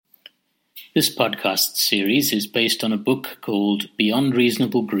This podcast series is based on a book called Beyond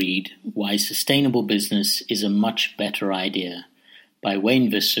Reasonable Greed: Why Sustainable Business is a Much Better Idea by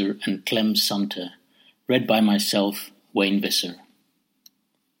Wayne Visser and Clem Sumter, read by myself, Wayne Visser.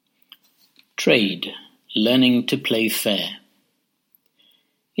 Trade, learning to play fair.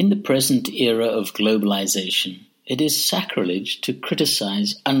 In the present era of globalization, it is sacrilege to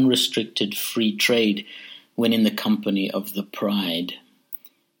criticize unrestricted free trade when in the company of the pride.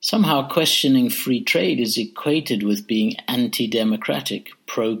 Somehow questioning free trade is equated with being anti-democratic,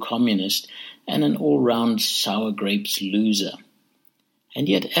 pro-communist, and an all-round sour grapes loser. And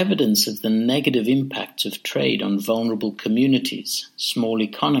yet evidence of the negative impacts of trade on vulnerable communities, small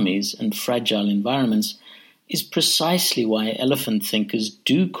economies, and fragile environments is precisely why elephant thinkers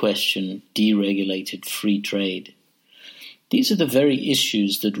do question deregulated free trade. These are the very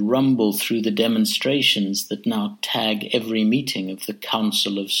issues that rumble through the demonstrations that now tag every meeting of the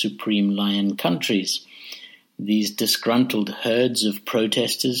Council of Supreme Lion Countries. These disgruntled herds of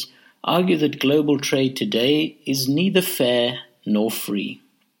protesters argue that global trade today is neither fair nor free.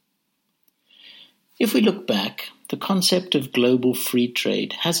 If we look back, the concept of global free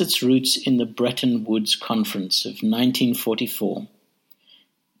trade has its roots in the Bretton Woods Conference of 1944.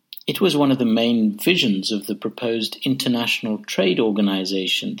 It was one of the main visions of the proposed International Trade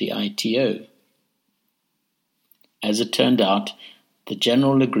Organization, the ITO. As it turned out, the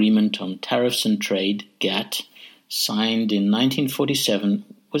General Agreement on Tariffs and Trade, GATT, signed in 1947,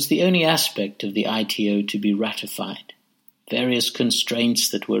 was the only aspect of the ITO to be ratified. Various constraints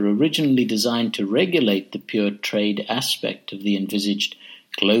that were originally designed to regulate the pure trade aspect of the envisaged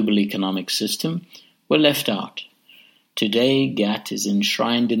global economic system were left out. Today, GATT is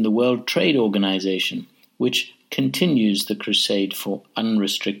enshrined in the World Trade Organization, which continues the crusade for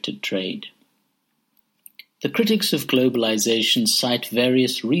unrestricted trade. The critics of globalization cite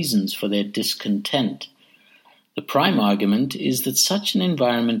various reasons for their discontent. The prime argument is that such an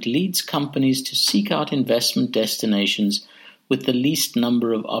environment leads companies to seek out investment destinations with the least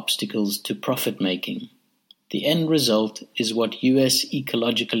number of obstacles to profit-making. The end result is what U.S.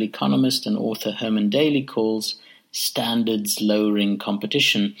 ecological economist and author Herman Daly calls standards-lowering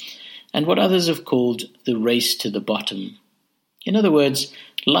competition, and what others have called the race to the bottom. In other words,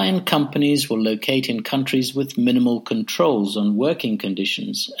 lion companies will locate in countries with minimal controls on working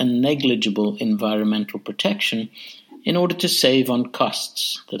conditions and negligible environmental protection in order to save on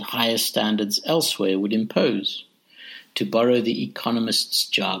costs that higher standards elsewhere would impose. To borrow the economist's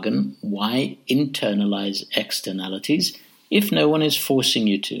jargon, why internalize externalities if no one is forcing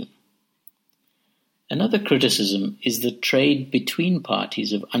you to? Another criticism is that trade between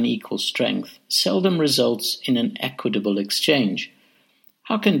parties of unequal strength seldom results in an equitable exchange.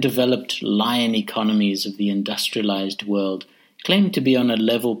 How can developed lion economies of the industrialized world claim to be on a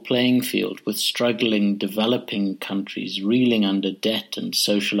level playing field with struggling developing countries reeling under debt and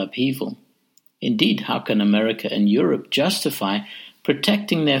social upheaval? Indeed, how can America and Europe justify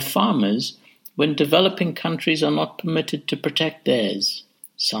protecting their farmers when developing countries are not permitted to protect theirs?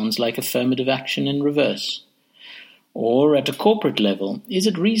 Sounds like affirmative action in reverse. Or at a corporate level, is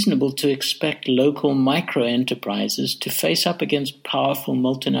it reasonable to expect local micro-enterprises to face up against powerful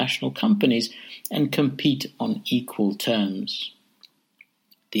multinational companies and compete on equal terms?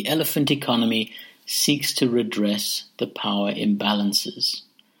 The elephant economy seeks to redress the power imbalances.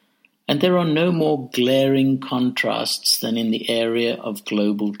 And there are no more glaring contrasts than in the area of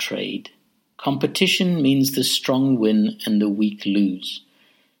global trade. Competition means the strong win and the weak lose.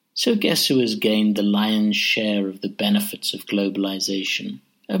 So guess who has gained the lion's share of the benefits of globalization?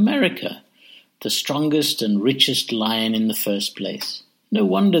 America, the strongest and richest lion in the first place. No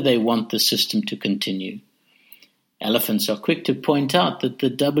wonder they want the system to continue. Elephants are quick to point out that the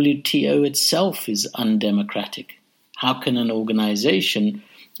WTO itself is undemocratic. How can an organization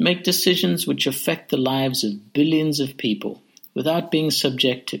make decisions which affect the lives of billions of people without being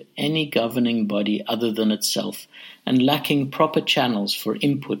subject to any governing body other than itself and lacking proper channels for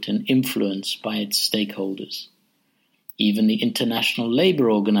input and influence by its stakeholders? Even the International Labour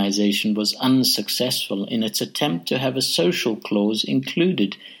Organization was unsuccessful in its attempt to have a social clause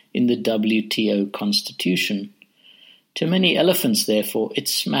included in the WTO constitution. To many elephants, therefore, it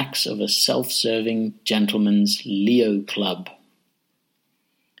smacks of a self-serving gentleman's Leo Club.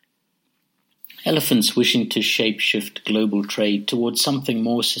 Elephants wishing to shape-shift global trade towards something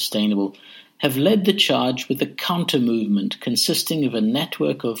more sustainable have led the charge with a counter-movement consisting of a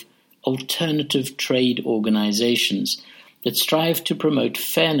network of alternative trade organizations that strive to promote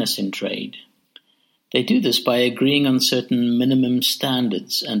fairness in trade. They do this by agreeing on certain minimum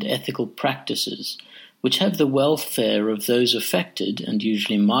standards and ethical practices which have the welfare of those affected and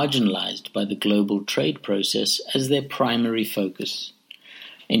usually marginalized by the global trade process as their primary focus.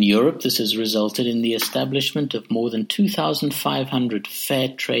 In Europe, this has resulted in the establishment of more than 2,500 fair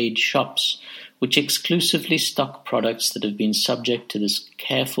trade shops, which exclusively stock products that have been subject to this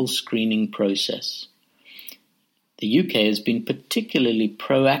careful screening process. The UK has been particularly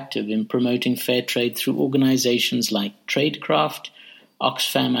proactive in promoting fair trade through organisations like Tradecraft,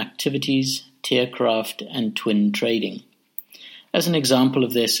 Oxfam Activities, Tiercraft and Twin Trading. As an example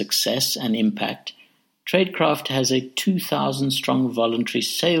of their success and impact, Tradecraft has a 2,000-strong voluntary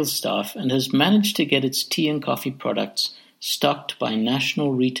sales staff and has managed to get its tea and coffee products stocked by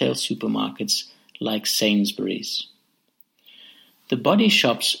national retail supermarkets like Sainsbury's. The Body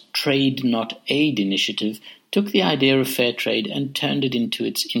Shop's Trade Not Aid initiative took the idea of fair trade and turned it into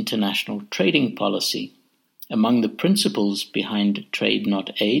its international trading policy. Among the principles behind Trade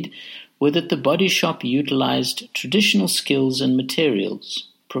Not Aid were that the Body Shop utilized traditional skills and materials,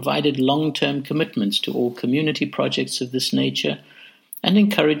 provided long-term commitments to all community projects of this nature, and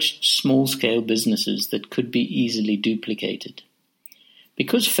encouraged small-scale businesses that could be easily duplicated.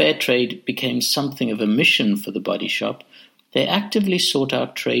 Because fair trade became something of a mission for the Body Shop, they actively sought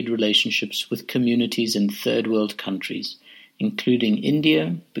out trade relationships with communities in third world countries, including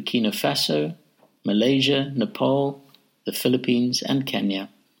India, Burkina Faso, Malaysia, Nepal, the Philippines, and Kenya.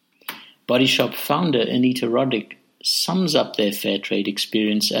 Body Shop founder Anita Roddick sums up their fair trade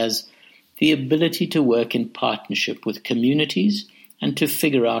experience as the ability to work in partnership with communities and to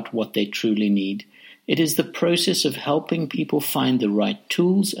figure out what they truly need. It is the process of helping people find the right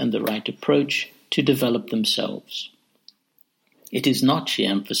tools and the right approach to develop themselves. It is not, she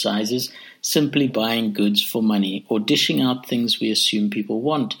emphasizes, simply buying goods for money or dishing out things we assume people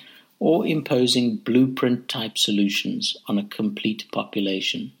want or imposing blueprint-type solutions on a complete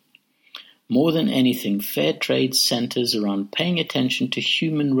population. More than anything, fair trade centers around paying attention to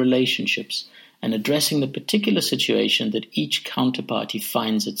human relationships and addressing the particular situation that each counterparty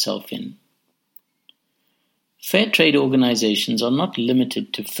finds itself in. Fair trade organizations are not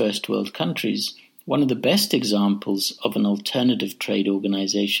limited to first world countries. One of the best examples of an alternative trade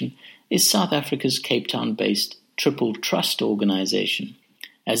organization is South Africa's Cape Town-based Triple Trust organization.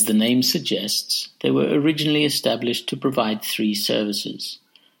 As the name suggests, they were originally established to provide three services.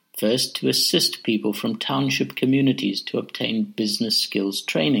 First, to assist people from township communities to obtain business skills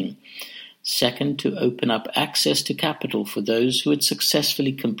training. Second, to open up access to capital for those who had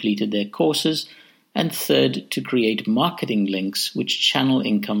successfully completed their courses. And third, to create marketing links which channel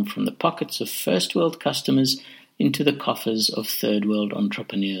income from the pockets of first world customers into the coffers of third world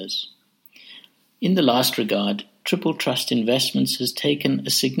entrepreneurs. In the last regard, Triple Trust Investments has taken a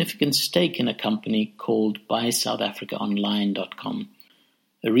significant stake in a company called BuySouthAfricaOnline.com.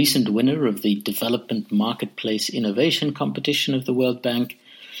 A recent winner of the Development Marketplace Innovation Competition of the World Bank,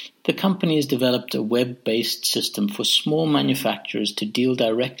 the company has developed a web-based system for small manufacturers to deal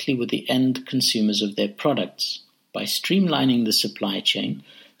directly with the end consumers of their products. By streamlining the supply chain,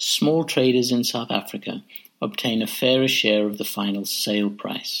 small traders in South Africa obtain a fairer share of the final sale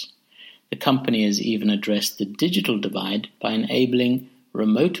price. The company has even addressed the digital divide by enabling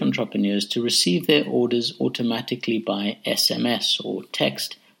remote entrepreneurs to receive their orders automatically by SMS or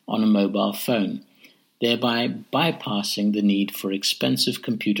text on a mobile phone, thereby bypassing the need for expensive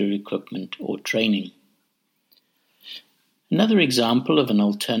computer equipment or training. Another example of an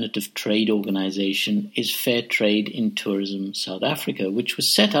alternative trade organization is Fair Trade in Tourism South Africa, which was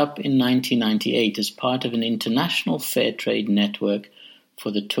set up in 1998 as part of an international fair trade network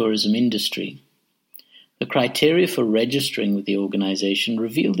for the tourism industry. The criteria for registering with the organization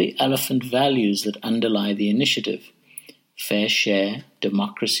reveal the elephant values that underlie the initiative: fair share,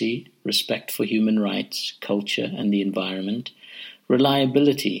 democracy, respect for human rights, culture and the environment,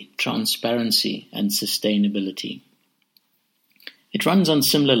 reliability, transparency, and sustainability. It runs on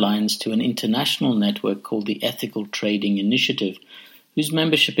similar lines to an international network called the Ethical Trading Initiative, whose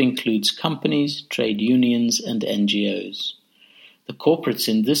membership includes companies, trade unions, and NGOs. The corporates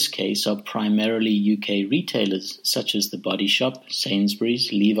in this case are primarily UK retailers such as the Body Shop,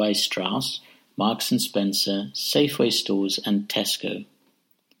 Sainsbury's, Levi Strauss, Marks & Spencer, Safeway stores, and Tesco.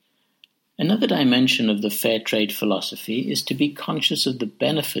 Another dimension of the fair trade philosophy is to be conscious of the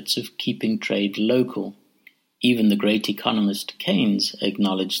benefits of keeping trade local. Even the great economist Keynes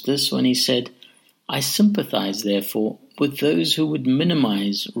acknowledged this when he said, "I sympathize, therefore, with those who would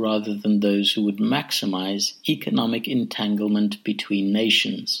minimize rather than those who would maximize economic entanglement between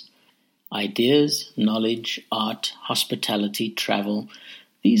nations. Ideas, knowledge, art, hospitality, travel,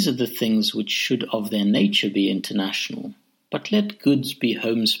 these are the things which should of their nature be international. but let goods be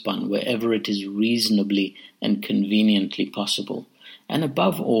homespun wherever it is reasonably and conveniently possible, and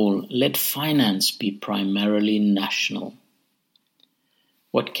above all, let finance be primarily national.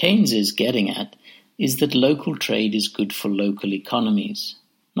 What Keynes is getting at is that local trade is good for local economies.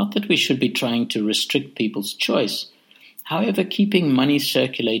 Not that we should be trying to restrict people's choice. However, keeping money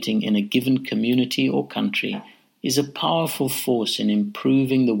circulating in a given community or country is a powerful force in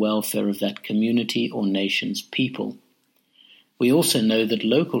improving the welfare of that community or nation's people. We also know that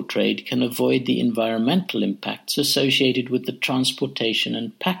local trade can avoid the environmental impacts associated with the transportation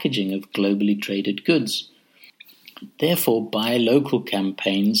and packaging of globally traded goods. Therefore, buy local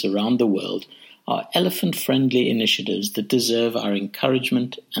campaigns around the world are elephant-friendly initiatives that deserve our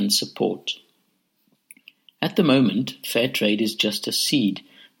encouragement and support. At the moment, fair trade is just a seed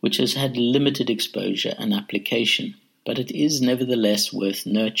which has had limited exposure and application, but it is nevertheless worth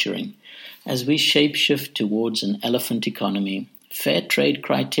nurturing. As we shapeshift towards an elephant economy, fair trade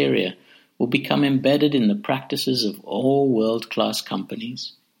criteria will become embedded in the practices of all world-class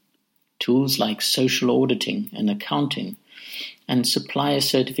companies. Tools like social auditing and accounting, and supplier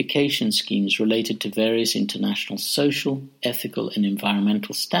certification schemes related to various international social, ethical, and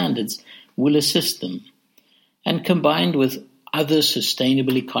environmental standards will assist them. And combined with other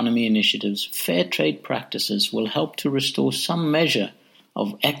sustainable economy initiatives, fair trade practices will help to restore some measure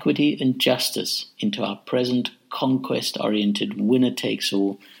of equity and justice into our present conquest-oriented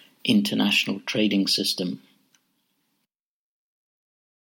winner-takes-all international trading system.